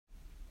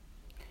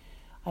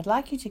I'd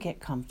like you to get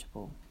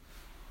comfortable.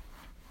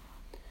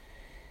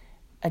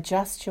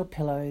 Adjust your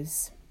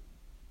pillows.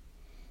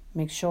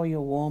 Make sure you're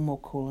warm or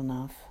cool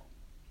enough.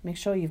 Make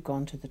sure you've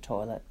gone to the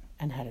toilet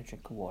and had a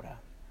drink of water.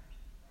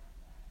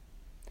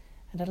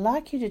 And I'd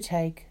like you to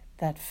take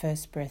that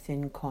first breath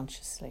in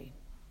consciously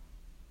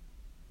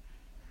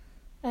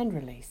and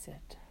release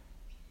it,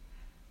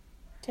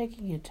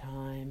 taking your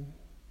time,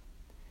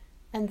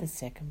 and the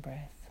second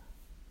breath,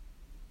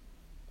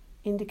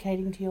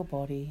 indicating to your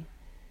body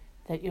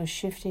that you're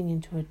shifting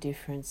into a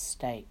different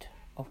state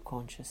of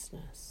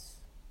consciousness.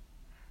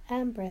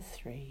 And breath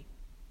 3.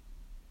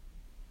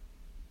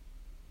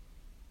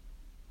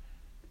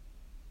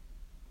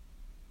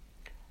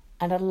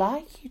 And I'd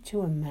like you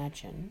to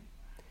imagine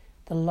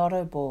the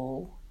lotto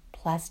ball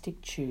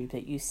plastic tube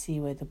that you see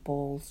where the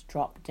balls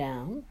drop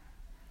down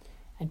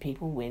and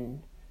people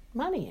win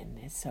money and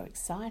they're so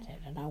excited.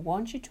 And I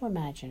want you to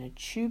imagine a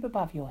tube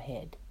above your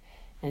head,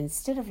 and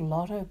instead of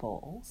lotto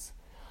balls,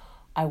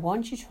 I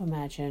want you to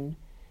imagine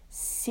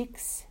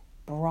 6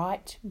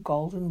 bright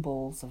golden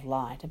balls of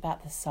light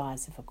about the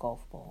size of a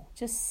golf ball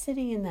just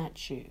sitting in that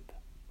tube.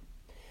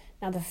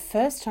 Now, the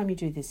first time you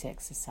do this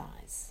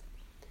exercise,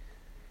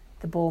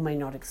 the ball may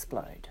not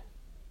explode,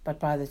 but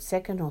by the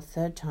second or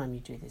third time you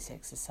do this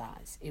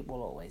exercise, it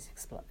will always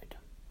explode.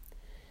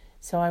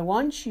 So I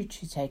want you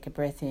to take a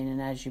breath in,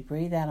 and as you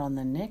breathe out on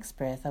the next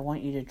breath, I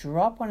want you to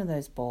drop one of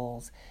those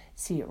balls,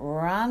 see it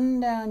run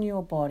down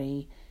your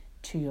body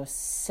to your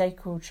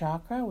sacral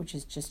chakra, which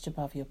is just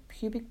above your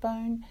pubic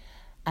bone,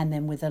 and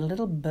then with a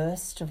little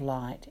burst of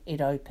light,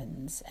 it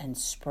opens and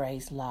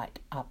sprays light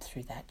up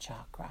through that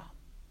chakra,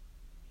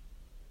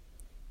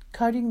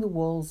 coating the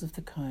walls of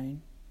the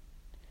cone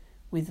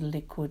with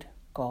liquid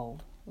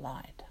gold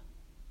light.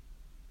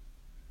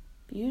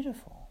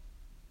 Beautiful.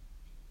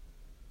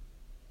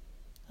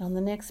 On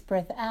the next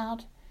breath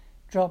out,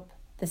 drop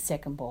the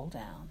second ball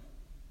down.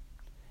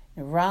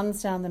 It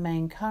runs down the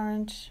main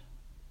current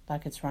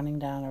like it's running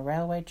down a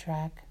railway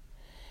track,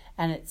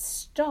 and it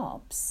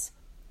stops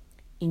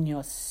in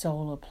your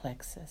solar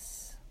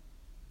plexus.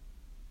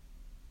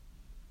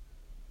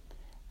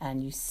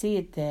 And you see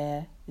it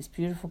there, this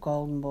beautiful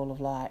golden ball of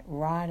light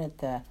right at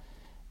the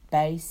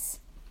base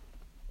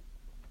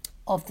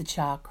of the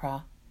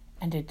chakra,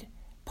 and it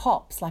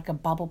pops like a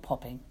bubble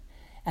popping,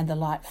 and the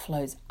light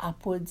flows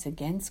upwards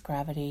against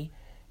gravity,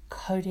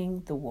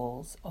 coating the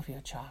walls of your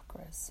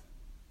chakras.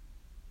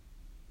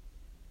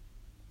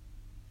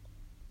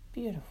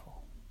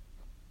 Beautiful.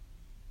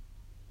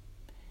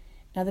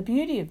 Now, the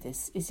beauty of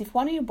this is if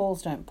one of your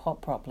balls don't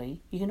pop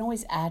properly, you can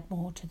always add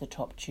more to the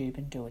top tube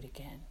and do it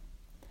again.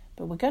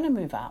 But we're going to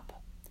move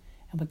up,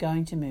 and we're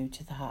going to move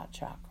to the heart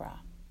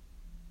chakra,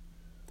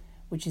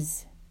 which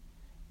is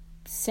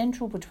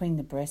central between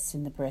the breasts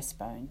and the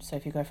breastbone. So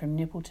if you go from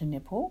nipple to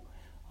nipple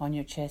on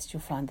your chest,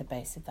 you'll find the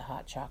base of the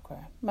heart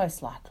chakra,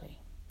 most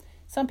likely.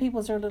 Some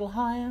people's are a little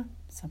higher,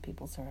 some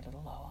people's are a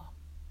little lower.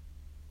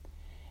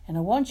 And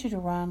I want you to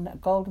run a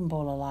golden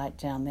ball of light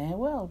down there.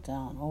 Well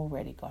done,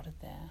 already got it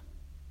there.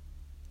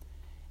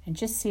 And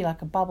just see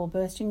like a bubble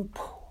bursting,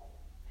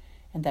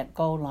 and that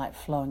gold light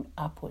flowing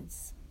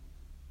upwards,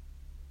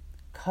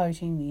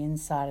 coating the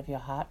inside of your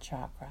heart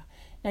chakra.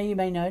 Now, you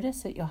may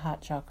notice that your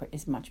heart chakra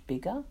is much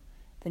bigger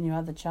than your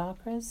other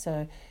chakras,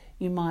 so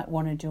you might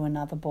want to do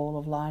another ball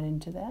of light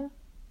into there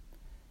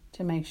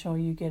to make sure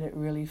you get it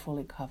really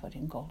fully covered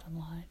in golden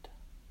light.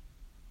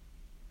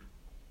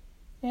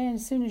 And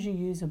as soon as you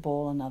use a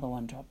ball, another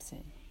one drops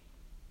in.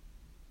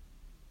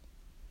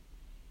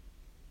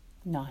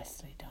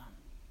 Nicely done.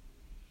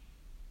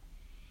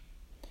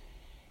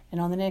 And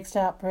on the next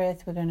out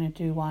breath, we're going to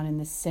do one in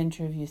the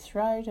center of your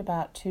throat,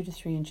 about 2 to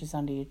 3 inches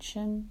under your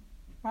chin,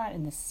 right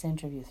in the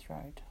center of your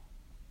throat.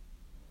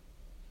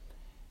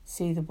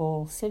 See the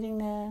ball sitting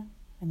there,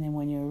 and then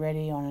when you're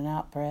ready on an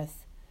out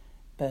breath,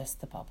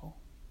 burst the bubble.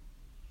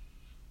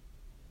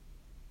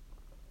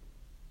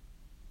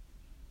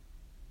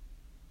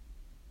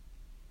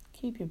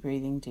 Keep your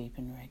breathing deep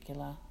and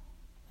regular.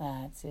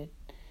 That's it.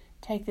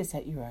 Take this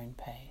at your own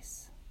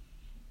pace.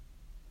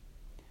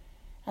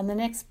 And the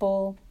next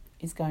ball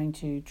is going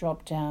to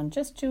drop down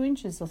just 2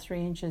 inches or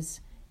 3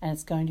 inches, and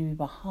it's going to be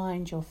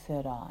behind your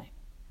third eye.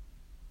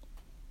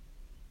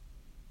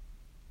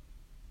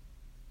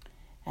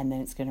 And then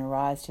it's going to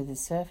rise to the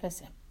surface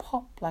and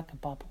pop like a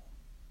bubble.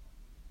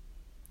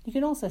 You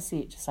can also see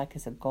it just like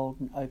as a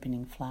golden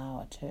opening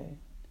flower too.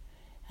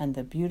 And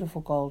the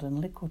beautiful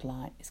golden liquid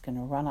light is going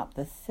to run up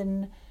the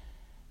thin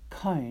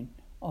cone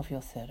of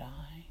your third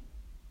eye.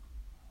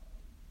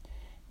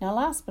 Now,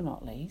 last but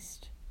not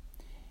least,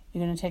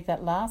 you're going to take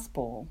that last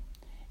ball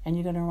and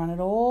you're going to run it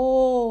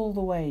all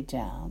the way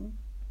down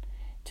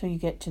till you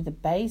get to the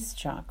base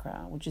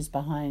chakra, which is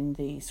behind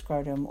the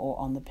scrotum or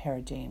on the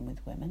perineum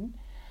with women.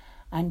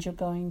 And you're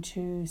going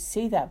to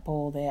see that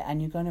ball there,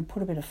 and you're going to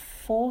put a bit of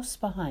force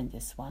behind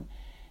this one,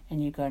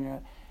 and you're going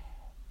to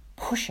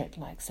push it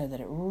like so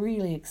that it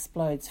really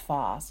explodes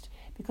fast,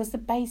 because the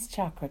base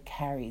chakra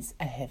carries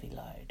a heavy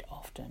load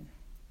often.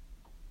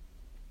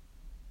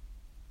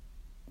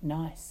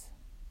 Nice.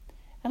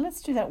 And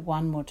let's do that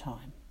one more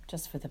time,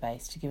 just for the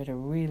base, to give it a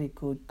really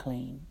good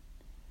clean.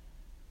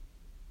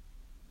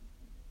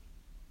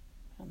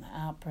 On the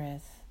out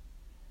breath,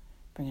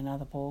 bring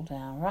another ball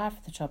down right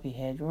for the top of your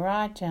head,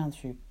 right down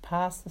through,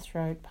 past the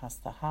throat,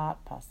 past the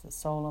heart, past the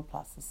solar,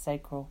 past the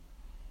sacral,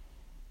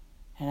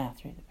 and out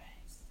through the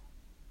base.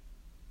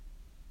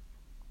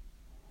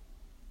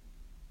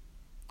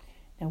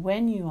 Now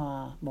when you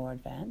are more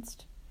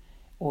advanced,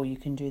 or you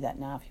can do that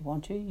now if you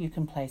want to, you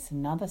can place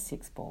another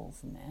 6 balls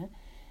in there,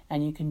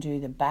 and you can do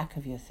the back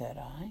of your third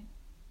eye.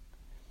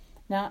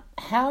 Now,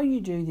 how you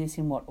do this,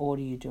 in what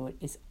order you do it,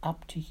 is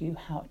up to you,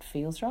 how it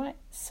feels right.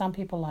 Some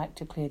people like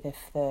to clear their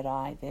third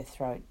eye, their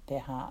throat,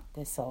 their heart,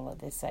 their solar,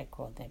 their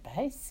sacral, their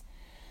base.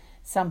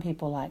 Some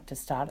people like to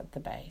start at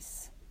the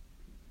base.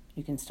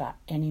 You can start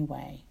any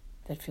way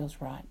that feels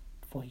right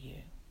for you.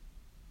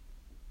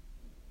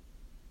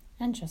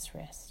 And just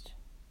rest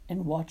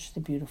and watch the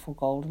beautiful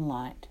golden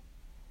light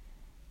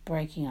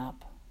breaking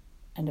up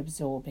and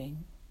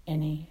absorbing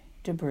any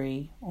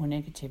debris or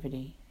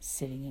negativity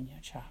sitting in your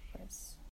chakras.